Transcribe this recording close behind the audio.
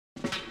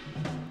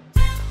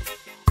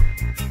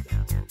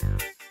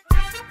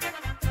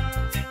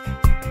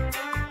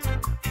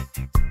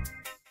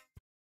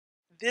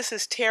This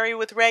is Terry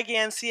with Reggae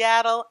in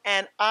Seattle,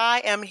 and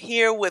I am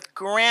here with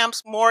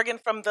Gramps Morgan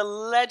from the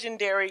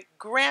legendary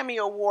Grammy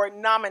Award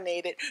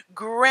nominated,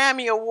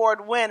 Grammy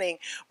Award winning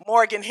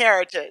Morgan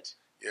Heritage.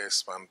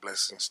 Yes, man,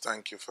 blessings.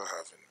 Thank you for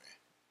having me.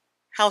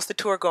 How's the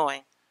tour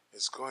going?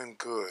 It's going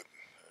good.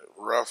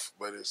 Rough,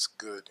 but it's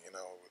good.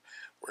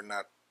 We're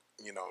not,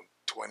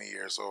 20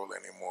 years old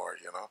anymore.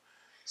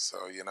 So,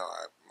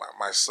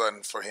 my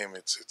son, for him,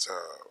 it's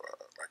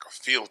like a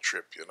field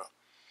trip.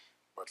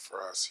 But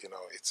for us,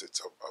 it's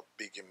a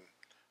big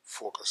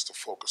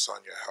focus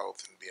on your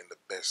health and be in the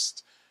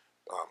best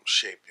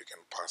shape you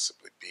can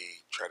possibly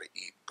be. Try to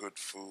eat good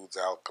foods,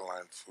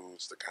 alkaline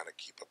foods to kind of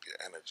keep up your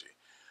energy.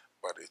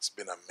 But it's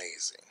been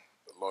amazing.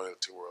 The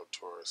Loyalty World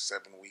Tour,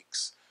 7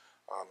 weeks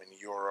in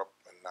Europe,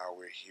 and now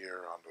we're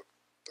here on the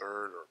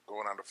third or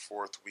going on the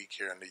fourth week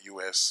here in the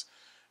U.S.,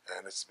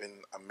 and it's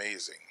been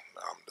amazing.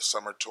 The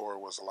summer tour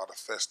was a lot of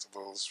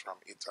festivals from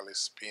Italy,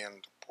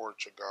 Spain, to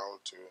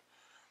Portugal,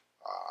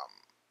 um,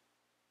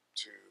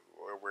 to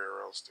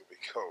where else did we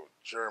go?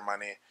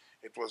 Germany.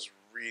 It was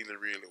really,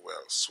 really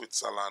well.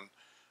 Switzerland,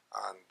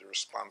 and the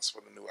response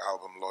for the new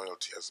album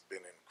Loyalty has been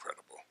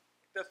incredible.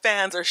 The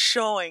fans are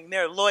showing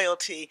their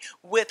loyalty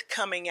with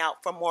coming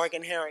out from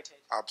Morgan Heritage.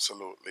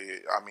 Absolutely.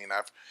 I mean,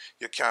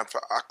 you can't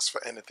ask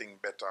for anything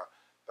better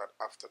that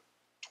after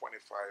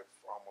 25,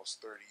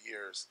 almost 30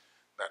 years,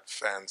 that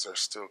fans are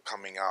still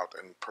coming out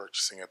and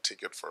purchasing a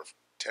ticket for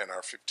 10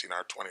 or 15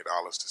 or $20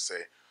 to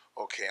say,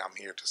 okay, I'm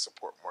here to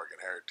support Morgan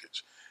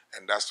Heritage.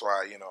 And that's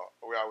why,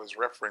 we always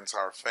reference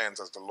our fans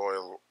as the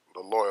loyal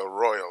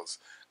royals,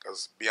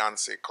 because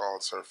Beyonce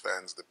calls her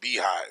fans the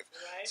beehive.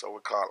 Right. So we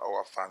call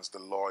our fans the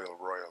loyal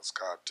royals,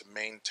 God, to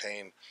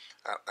maintain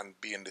and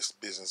be in this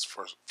business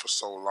for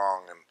so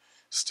long and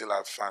still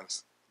have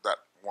fans that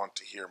want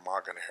to hear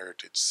Morgan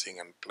Heritage sing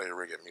and play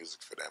reggae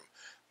music for them.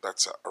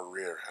 That's a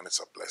rare, and it's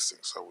a blessing.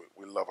 So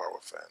we love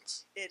our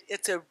fans.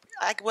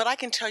 What I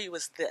can tell you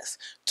is this: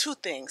 two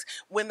things.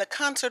 When the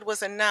concert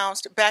was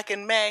announced back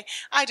in May,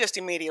 I just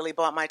immediately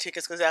bought my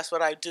tickets because that's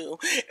what I do.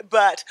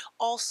 But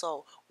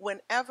also,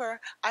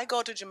 whenever I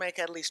go to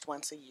Jamaica at least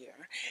once a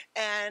year,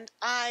 and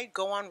I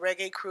go on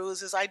reggae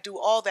cruises, I do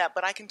all that.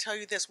 But I can tell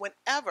you this: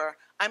 whenever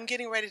I'm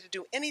getting ready to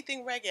do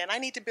anything reggae and I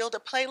need to build a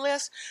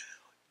playlist,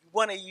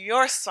 one of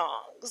your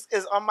songs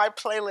is on my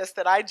playlist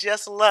that I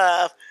just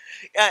love.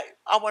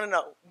 I want to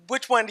know,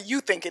 which one do you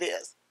think it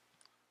is?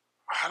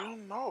 I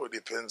don't know. It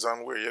depends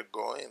on where you're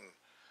going.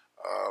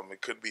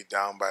 It could be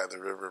Down by the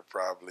River,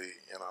 probably,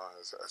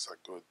 as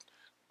a good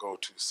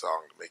go-to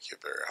song to make you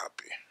very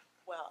happy.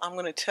 Well, I'm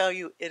going to tell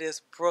you, it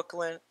is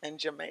Brooklyn and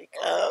Jamaica.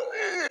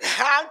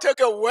 I took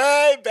it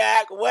way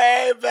back,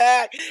 way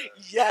back.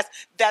 Yes,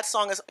 that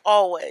song is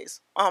always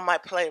on my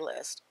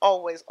playlist.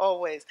 Always,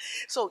 always.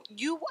 So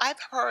I've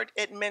heard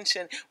it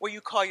mentioned where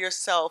you call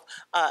yourself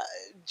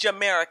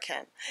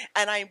Jamaican,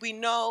 and we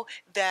know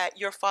that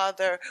your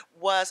father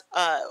was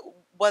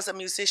a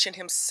musician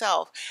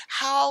himself.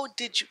 How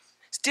did you?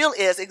 Still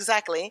is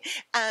exactly.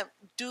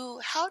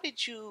 How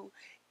did you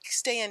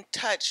stay in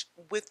touch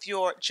with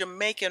your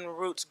Jamaican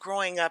roots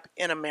growing up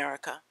in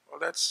America? Well,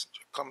 that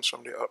comes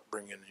from the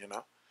upbringing.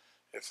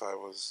 If I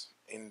was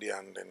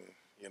Indian, then,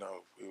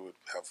 we would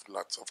have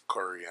lots of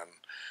curry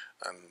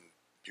and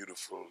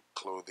beautiful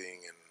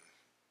clothing and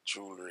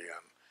jewelry,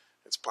 and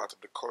it's part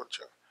of the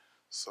culture.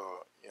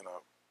 So,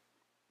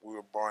 we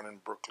were born in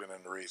Brooklyn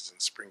and raised in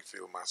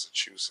Springfield,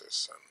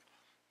 Massachusetts,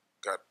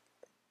 and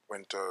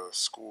went to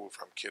school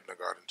from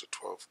kindergarten to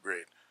 12th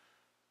grade,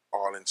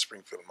 all in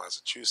Springfield,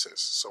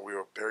 Massachusetts. So we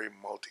were a very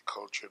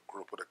multicultural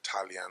group with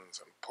Italians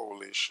and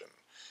Polish and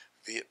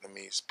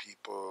Vietnamese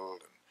people.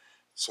 And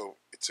so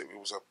it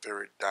was a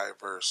very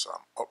diverse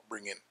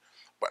upbringing.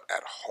 But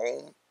at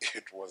home,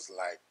 it was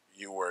like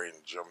you were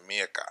in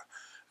Jamaica.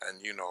 And,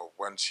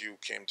 once you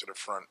came to the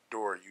front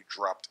door, you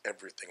dropped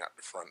everything at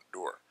the front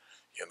door.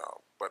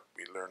 But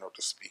we learned how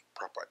to speak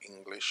proper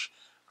English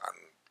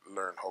and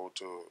learn how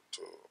to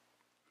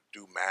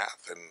do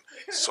math and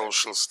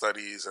social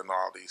studies and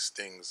all these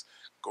things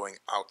going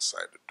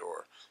outside the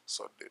door.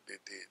 So the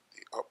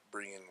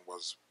upbringing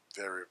was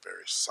very,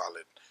 very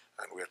solid,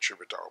 and we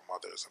attribute our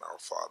mothers and our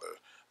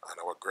father and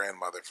our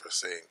grandmother for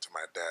saying to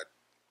my dad,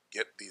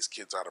 get these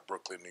kids out of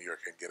Brooklyn, New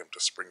York, and get them to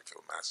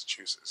Springfield,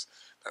 Massachusetts.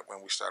 That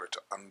when we started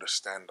to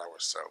understand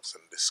ourselves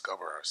and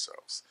discover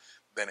ourselves,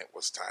 then it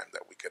was time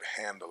that we could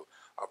handle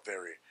a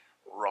very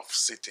rough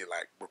city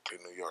like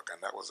Brooklyn, New York,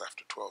 and that was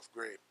after 12th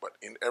grade. But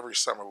in every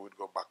summer, we'd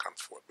go back and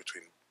forth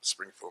between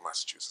Springfield,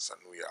 Massachusetts, and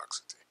New York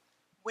City.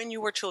 When you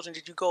were children,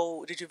 did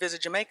you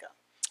visit Jamaica?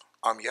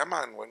 Yeah,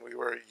 man. When we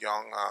were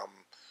young,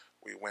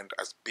 we went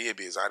as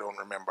babies. I don't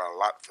remember a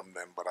lot from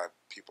them, but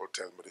people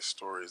tell me the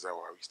stories that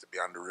I used to be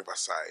on the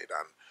riverside,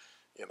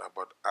 and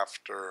But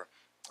after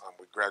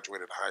we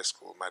graduated high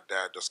school, my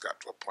dad just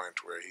got to a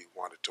point where he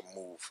wanted to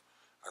move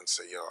and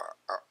say, "Yo,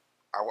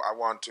 I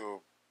want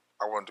to."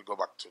 I want to go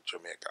back to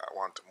Jamaica. I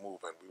want to move.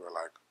 And we were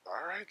like,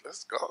 all right,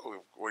 let's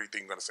go. What do you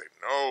think I'm going to say?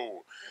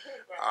 No.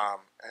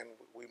 And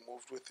we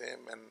moved with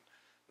him. And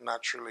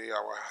naturally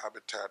our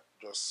habitat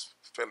just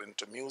fell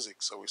into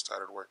music. So we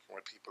started working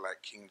with people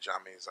like King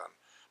Jammies and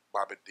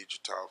Bobby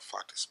Digital,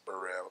 Fatis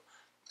Burrell,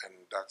 and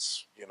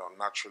that's,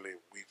 naturally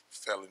we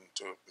fell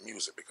into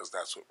music because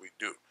that's what we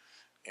do.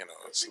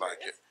 It's like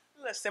it.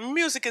 Listen,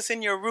 music is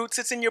in your roots,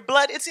 it's in your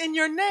blood, it's in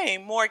your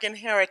name, Morgan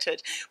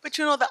Heritage. But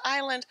you know, the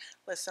island,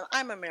 listen,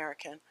 I'm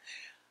American.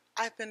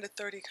 I've been to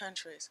 30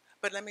 countries.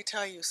 But let me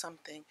tell you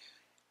something.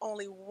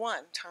 Only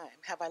one time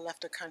have I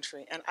left a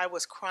country, and I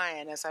was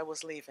crying as I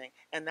was leaving,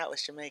 and that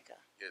was Jamaica.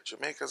 Yeah,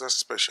 Jamaica's a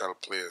special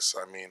place.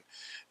 I mean,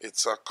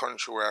 it's a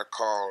country where I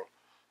call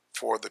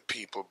for the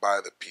people, by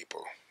the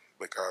people,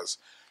 because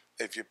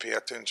if you pay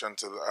attention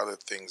to the other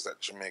things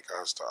that Jamaica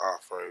has to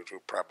offer, it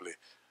will probably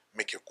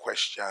make you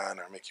question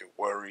or make you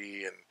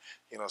worry. And,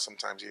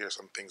 sometimes you hear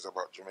some things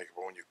about Jamaica,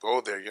 but when you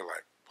go there, you're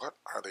like, what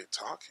are they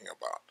talking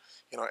about?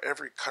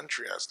 Every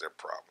country has their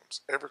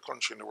problems. Every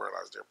country in the world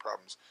has their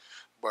problems.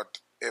 But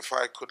if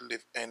I could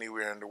live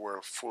anywhere in the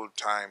world full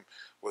time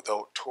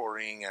without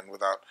touring and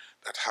without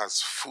that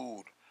has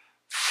food,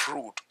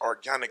 fruit,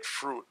 organic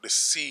fruit, the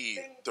sea,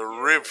 the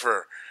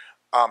river,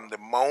 the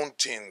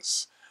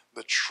mountains,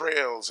 the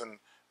trails, and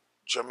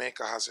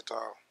Jamaica has it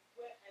all.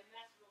 And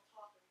that's real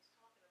talk that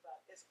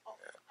he's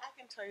talking about. I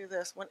can tell you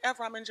this: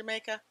 whenever I'm in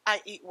Jamaica,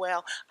 I eat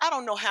well. I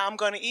don't know how I'm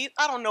going to eat.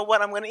 I don't know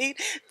what I'm going to eat.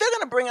 They're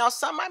going to bring out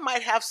some. I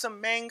might have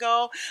some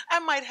mango. I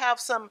might have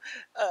some,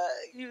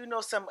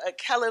 some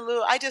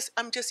callaloo.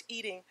 I'm just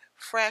eating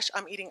fresh.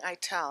 I'm eating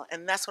ital,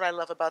 and that's what I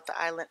love about the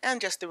island and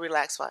just the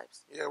relaxed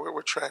vibes. Yeah, we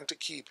were trying to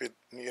keep it,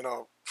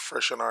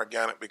 fresh and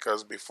organic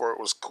because before it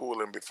was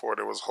cool and before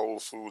there was Whole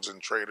Foods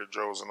and Trader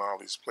Joe's and all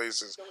these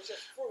places, There was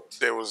just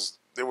fruit.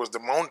 there was the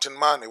mountain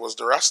man. It was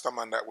the Rasta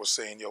man that was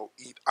saying, "Yo,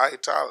 eat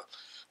ital."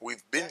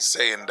 We've been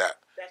saying that.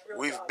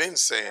 We've been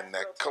saying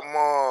that. Come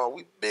on,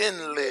 we've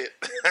been lit.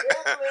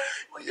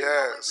 Well,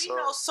 Yeah, we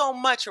know so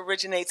much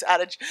originates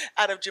out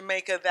of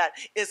Jamaica that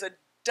is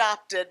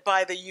adopted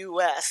by the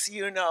U.S.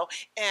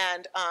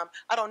 And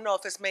I don't know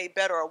if it's made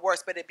better or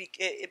worse, but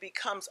it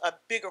becomes a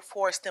bigger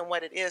force than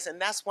what it is, and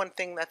that's one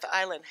thing that the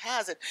island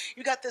has. It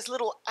you got this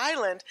little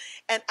island,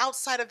 and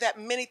outside of that,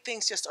 many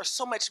things just are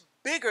so much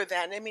bigger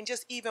than. I mean,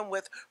 just even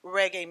with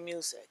reggae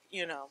music.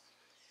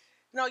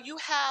 Now you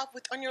have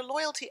on your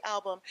loyalty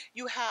album,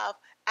 you have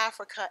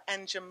Africa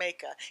and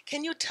Jamaica.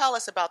 Can you tell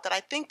us about that?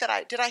 I think that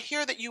I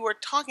hear that you were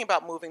talking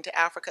about moving to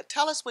Africa.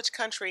 Tell us which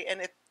country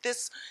and if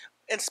this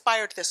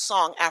inspired this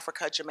song,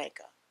 Africa,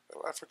 Jamaica.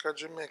 Well, Africa,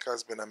 Jamaica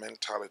has been a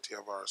mentality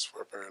of ours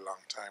for a very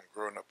long time.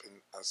 Growing up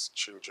as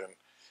children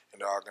in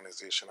the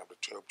organization of the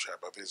 12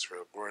 Tribe of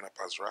Israel, growing up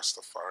as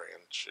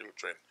Rastafarian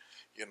children,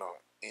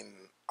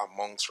 in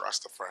amongst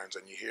Rastafarians,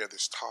 and you hear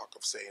this talk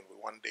of saying,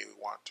 one day we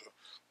want to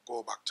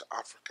go back to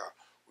Africa.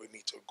 We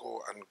need to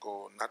go and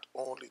go, not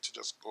only to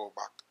just go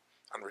back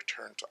and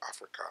return to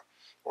Africa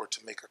or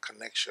to make a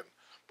connection,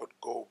 but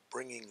go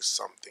bringing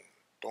something.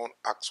 Don't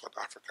ask what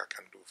Africa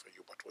can do for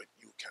you, but what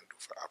you can do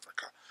for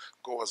Africa.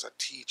 Go as a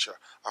teacher,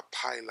 a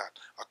pilot,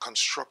 a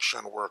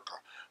construction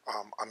worker,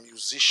 a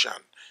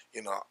musician,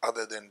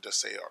 other than to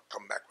say or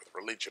come back with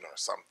religion or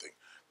something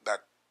that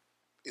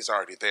is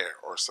already there,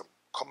 or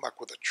come back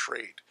with a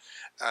trade.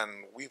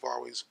 And we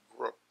always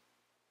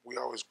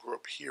grew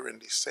up hearing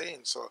these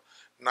sayings. So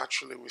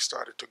naturally we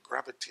started to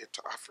gravitate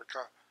to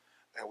Africa,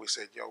 and we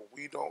said, yo,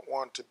 we don't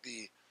want to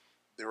be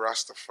the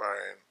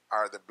Rastafarian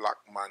or the black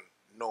man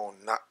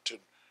known not to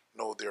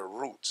know their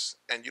roots.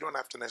 And you don't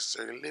have to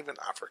necessarily live in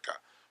Africa,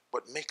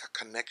 but make a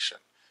connection.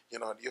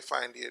 You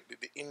find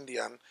the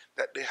Indian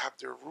that they have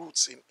their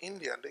roots in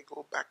India and they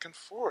go back and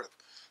forth.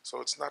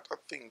 So it's not a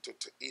thing to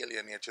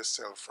alienate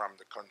yourself from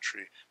the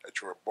country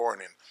that you were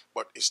born in,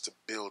 but it's to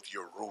build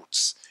your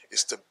roots.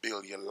 It's to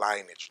build your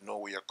lineage, know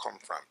where you come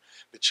from.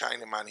 The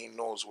Chinaman, he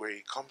knows where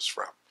he comes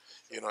from.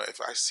 If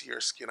I see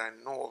your skin,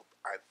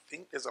 I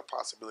think there's a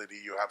possibility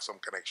you have some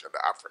connection to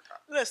Africa.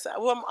 Listen,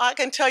 well, I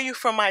can tell you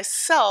for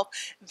myself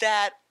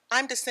that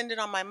I'm descended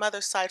on my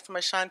mother's side from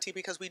Ashanti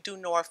because we do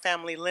know our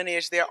family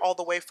lineage there, all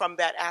the way from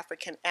that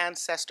African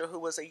ancestor who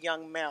was a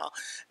young male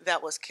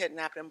that was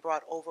kidnapped and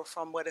brought over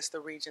from what is the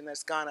region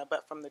that's Ghana,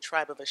 but from the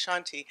tribe of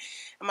Ashanti.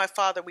 And my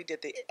father, we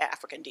did the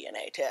African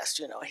DNA test.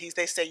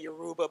 They say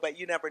Yoruba, but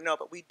you never know.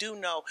 But we do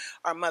know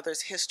our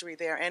mother's history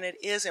there, and it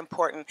is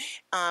important.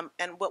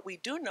 And what we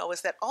do know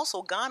is that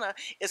also Ghana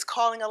is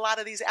calling a lot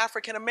of these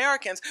African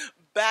Americans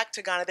back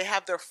to Ghana. They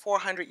have their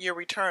 400-year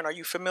return. Are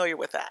you familiar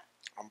with that?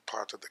 I'm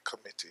part of the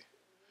committee.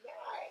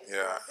 Nice.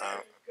 Yeah,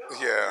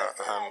 Yeah,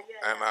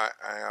 and I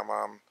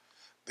am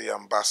the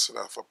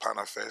ambassador for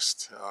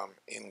Panafest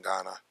in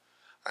Ghana.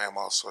 I am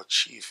also a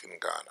chief in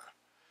Ghana.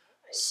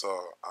 nice. So,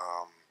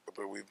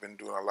 but we've been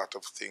doing a lot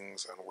of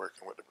things and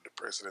working with the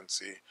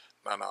presidency,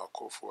 Nana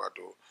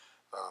Akufo-Addo,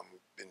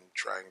 been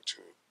trying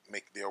to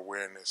make the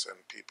awareness,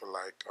 and people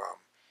like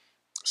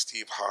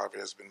Steve Harvey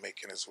has been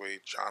making his way,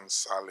 John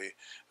Sally,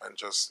 and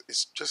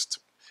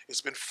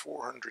it's been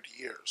 400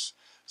 years.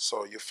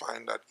 So you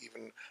find that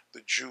even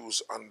the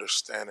Jews'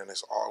 understanding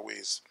is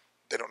always,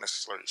 they don't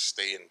necessarily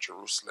stay in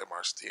Jerusalem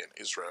or stay in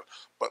Israel,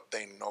 but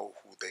they know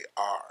who they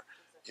are.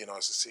 You know,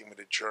 it's the same with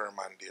the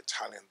German, the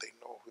Italian. They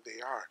know who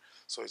they are.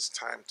 So it's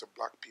time to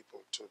black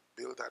people to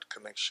build that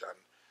connection,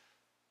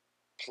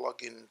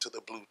 plug into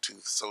the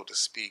Bluetooth, so to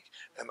speak,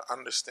 and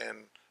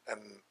understand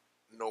and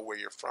know where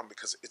you're from,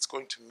 because it's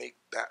going to make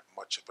that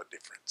much of a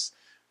difference.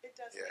 It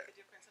does make a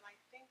difference, and I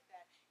think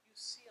that you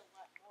see a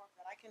lot more of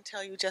that. I can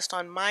tell you just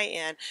on my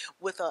end,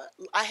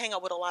 I hang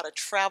out with a lot of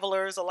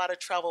travelers, a lot of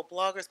travel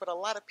bloggers, but a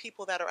lot of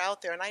people that are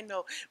out there, and I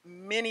know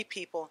many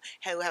people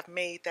who have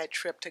made that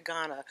trip to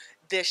Ghana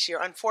this year.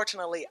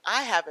 Unfortunately,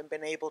 I haven't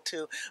been able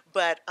to,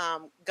 but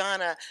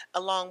Ghana,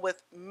 along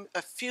with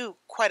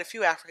quite a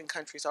few African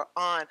countries, are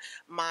on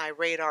my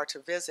radar to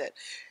visit.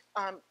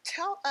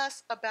 Tell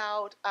us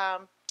about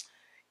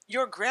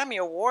your Grammy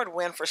Award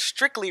win for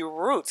Strictly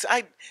Roots.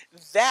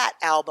 That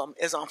album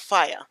is on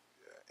fire.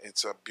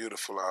 It's a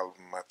beautiful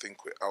album. I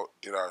think we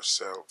outdid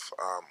ourselves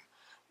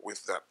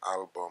with that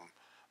album.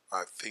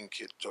 I think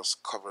it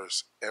just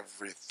covers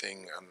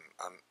everything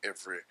and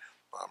every.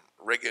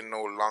 Reggae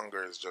no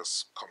longer is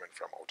just coming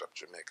from out of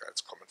Jamaica.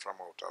 It's coming from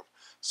out of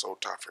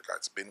South Africa.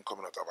 It's been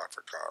coming out of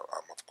Africa.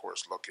 Of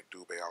course, Lucky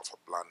Dube, Alpha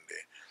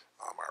Blondy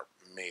are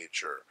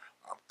major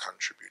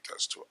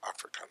contributors to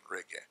African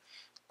reggae.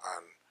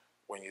 And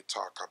when you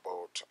talk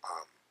about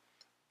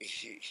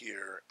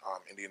here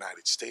in the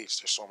United States,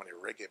 there's so many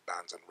reggae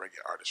bands and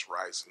reggae artists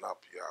rising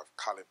up. You have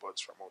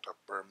Calibuds from out of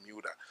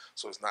Bermuda,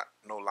 so it's not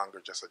no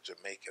longer just a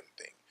Jamaican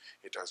thing.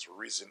 It has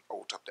risen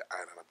out of the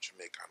island of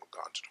Jamaica and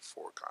gone to the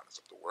four corners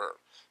of the world.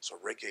 So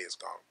reggae has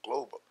gone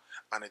global,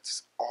 and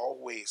it's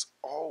always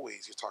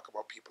you talk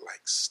about people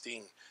like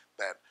Sting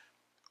that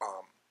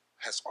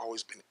has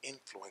always been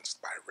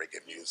influenced by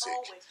reggae music.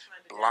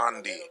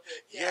 Blondie,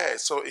 yeah.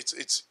 So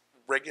it's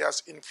reggae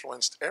has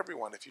influenced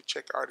everyone. If you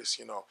check artists,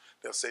 you know,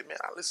 they'll say, man,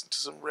 I listened to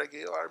some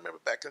reggae. I remember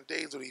back in the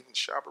days when even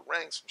Shabba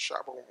Ranks, and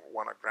Shabba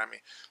won a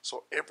Grammy.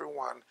 So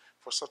everyone,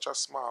 for such a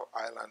small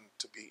island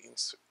to be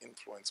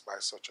influenced by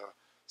such a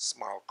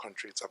small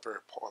country, it's a very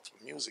powerful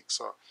music.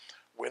 So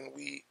when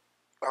we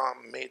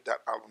made that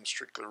album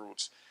Strictly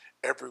Roots,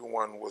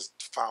 everyone was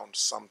found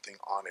something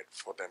on it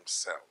for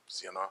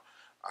themselves, you know.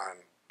 And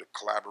the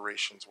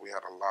collaborations, we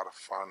had a lot of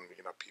fun.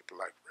 You know, people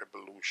like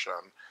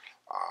Revolution,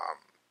 um,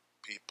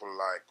 people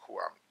like who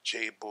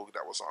J Boog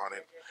that was on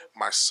it,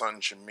 my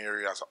son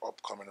Jamiri as an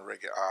upcoming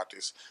reggae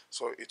artist.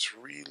 So it's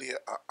really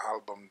an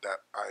album that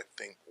I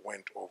think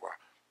went over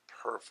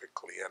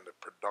perfectly, and the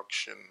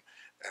production,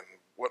 and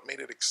what made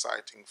it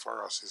exciting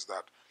for us is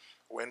that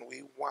when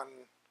we won,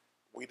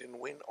 we didn't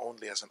win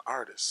only as an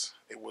artist.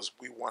 It was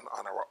we won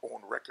on our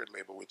own record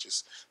label, which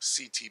is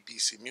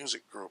CTBC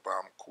Music Group,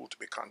 Cool to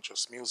Be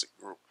Conscious Music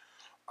Group.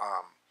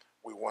 Um,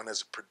 we won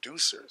as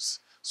producers.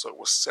 So it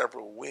was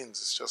several wins.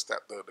 It's just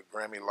that the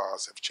Grammy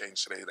laws have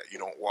changed today that you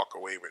don't walk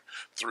away with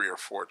 3 or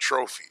 4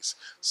 trophies.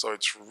 So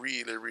it's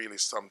really, really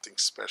something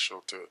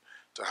special to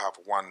have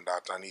won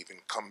that and even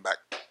come back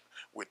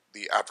with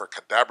the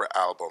Abracadabra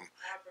album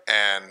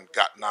and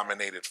got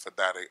nominated for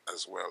that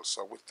as well.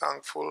 So we're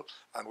thankful,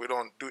 and we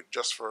don't do it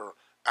just for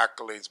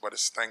accolades, but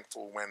it's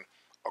thankful when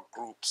a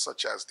group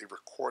such as the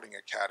Recording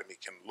Academy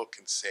can look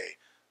and say,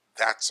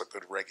 that's a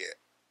good reggae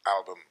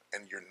album,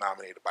 and you're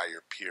nominated by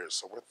your peers.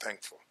 So we're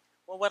thankful.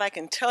 Well, what I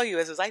can tell you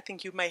is I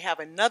think you may have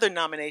another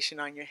nomination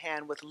on your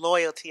hand with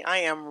Loyalty. I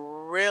am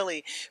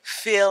really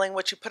feeling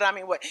what you put. I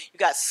mean, what you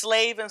got,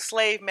 Slave and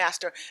Slave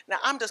Master. Now,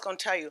 I'm just going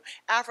to tell you,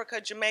 Africa,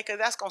 Jamaica,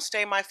 that's going to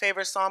stay my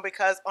favorite song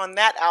because on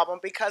that album,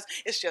 because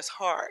it's just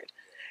hard.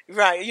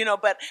 Right, you know,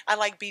 but I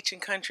like Beach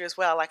and Country as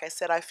well. Like I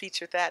said, I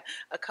featured that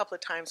a couple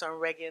of times on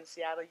Reggae in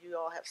Seattle. You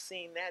all have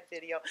seen that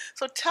video.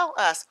 So tell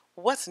us,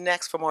 what's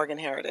next for Morgan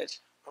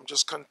Heritage? I'm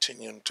just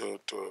continuing to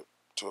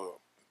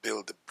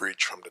build the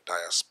bridge from the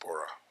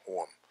diaspora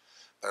home.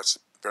 That's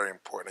very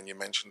important. And you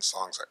mentioned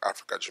songs like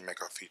Africa,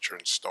 Jamaica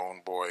featuring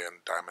Stone Boy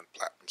and Diamond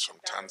Platinums from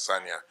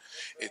Tanzania.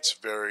 It's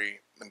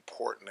very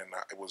important, and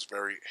it was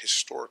very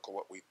historical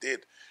what we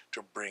did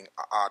to bring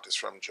artists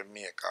from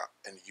Jamaica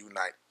and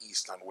unite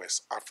East and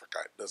West Africa.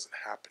 It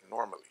doesn't happen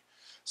normally.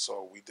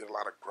 So we did a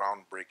lot of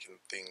groundbreaking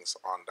things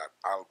on that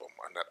album,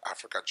 and that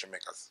Africa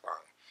Jamaica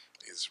song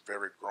is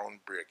very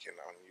groundbreaking.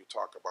 And you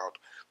talk about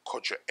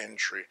Koja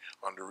entry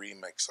on the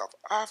remix of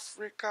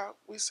Africa,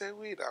 we say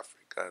with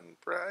African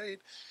pride,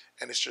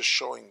 and it's just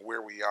showing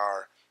where we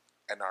are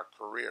in our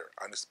career,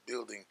 and it's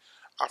building.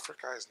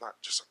 Africa is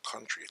not just a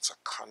country, it's a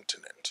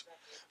continent.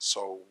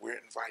 So we're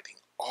inviting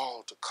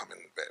all to come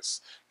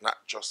invest,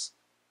 not just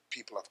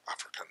people of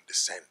African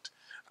descent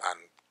and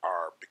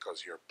are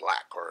because you're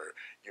black or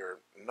you're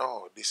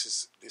no, this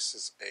is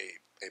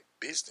a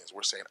business.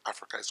 We're saying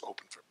Africa is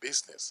open for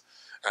business,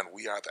 and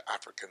we are the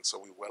Africans, so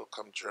we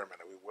welcome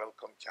Germany, we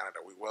welcome Canada,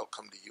 we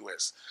welcome the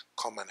US.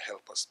 Come and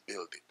help us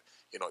build it.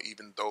 You know,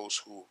 even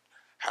those who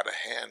had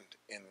a hand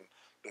in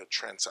the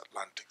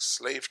transatlantic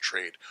slave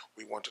trade,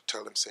 we want to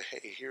tell them, say,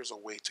 hey, here's a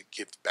way to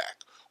give back.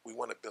 We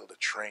want to build a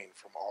train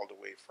from all the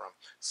way from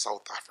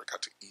South Africa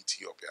to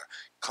Ethiopia.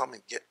 Come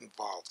and get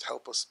involved,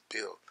 help us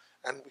build,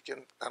 and we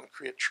can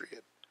create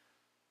trade.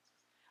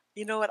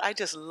 You know what? I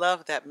just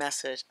love that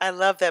message. I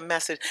love that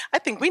message. I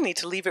think we need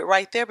to leave it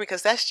right there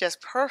because that's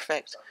just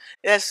perfect.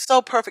 That's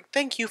so perfect.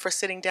 Thank you for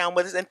sitting down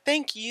with us and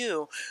thank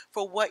you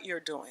for what you're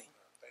doing.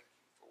 Thank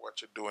you for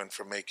what you're doing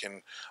for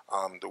making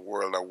the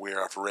world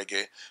aware of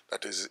reggae.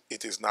 That is,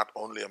 it is not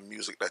only a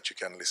music that you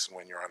can listen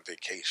when you're on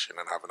vacation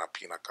and having a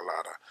pina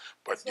colada,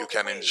 but you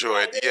can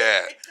enjoy it.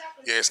 Yeah,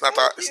 Exactly. yeah. It's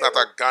not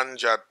a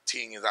ganja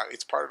thing.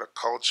 It's part of the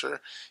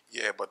culture.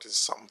 Yeah, but it's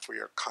something for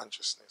your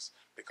consciousness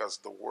because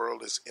the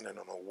world is in an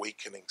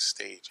awakening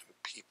stage and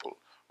people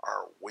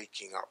are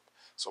waking up.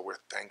 So we're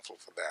thankful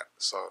for that.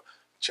 So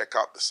check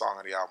out the song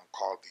on the album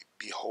called "The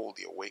Behold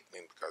the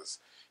Awakening" because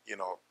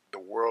the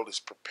world is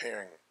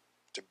preparing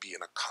to be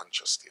in a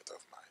conscious state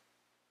of mind.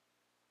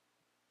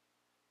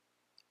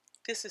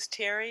 This is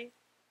Terri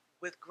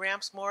with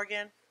Gramps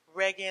Morgan,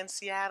 Reggae in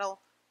Seattle.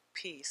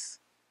 Peace.